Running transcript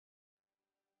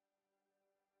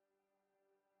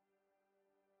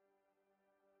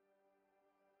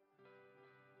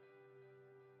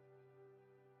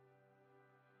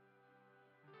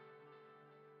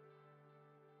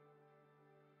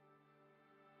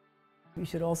We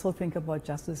should also think about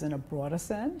justice in a broader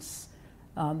sense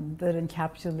that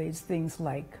encapsulates things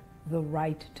like the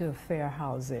right to fair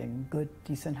housing, good,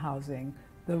 decent housing,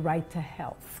 the right to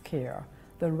health care,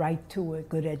 the right to a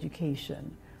good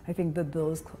education. I think that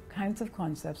those kinds of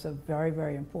concepts are very,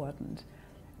 very important.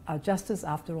 Justice,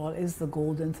 after all, is the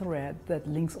golden thread that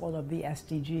links all of the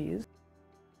SDGs.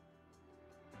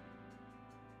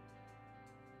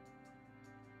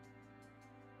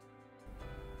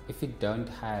 If you don't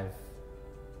have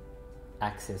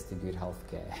access to good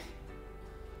healthcare,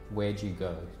 where do you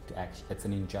go to act? It's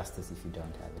an injustice if you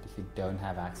don't have it. If you don't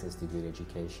have access to good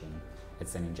education,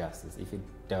 it's an injustice. If you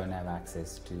don't have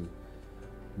access to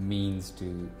means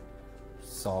to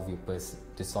solve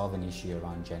an issue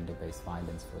around gender-based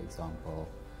violence, for example,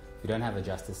 if you don't have a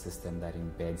justice system that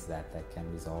embeds that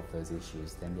can resolve those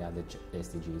issues, then the other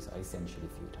SDGs are essentially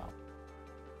futile.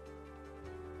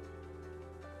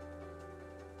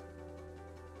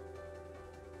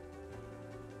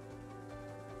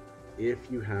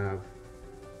 If you have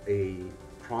a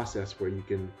process where you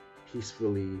can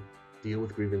peacefully deal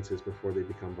with grievances before they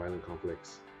become violent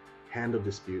conflicts, handle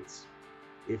disputes,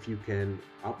 if you can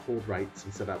uphold rights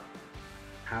and set up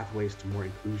pathways to more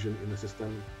inclusion in the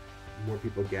system, more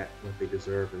people get what they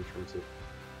deserve in terms of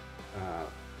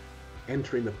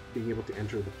being able to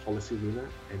enter the policy arena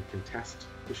and contest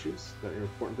issues that are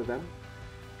important to them,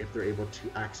 if they're able to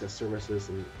access services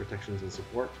and protections and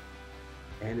support,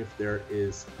 and if there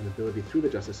is an ability through the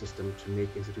justice system to make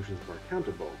institutions more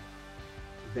accountable,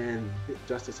 then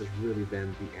justice has really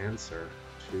been the answer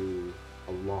to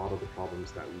a lot of the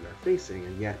problems that we are facing,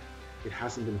 and yet it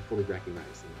hasn't been fully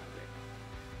recognized in that way.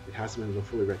 It hasn't been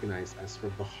fully recognized as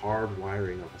sort of the hard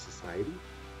wiring of a society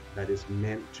that is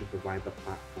meant to provide the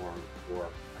platform for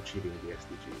achieving the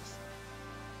SDGs.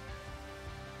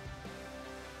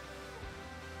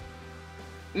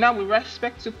 Now, with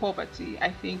respect to poverty, I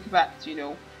think that,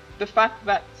 the fact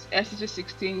that SDG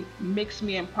 16 makes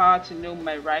me empowered to know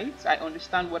my rights. I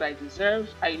understand what I deserve.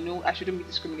 I know I shouldn't be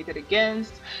discriminated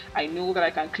against. I know that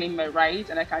I can claim my rights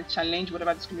and I can challenge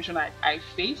whatever discrimination I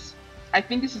face. I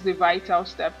think this is the vital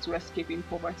step to escaping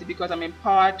poverty, because I'm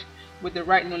empowered with the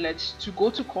right knowledge to go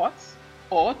to court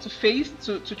or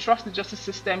to trust the justice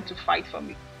system to fight for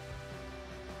me.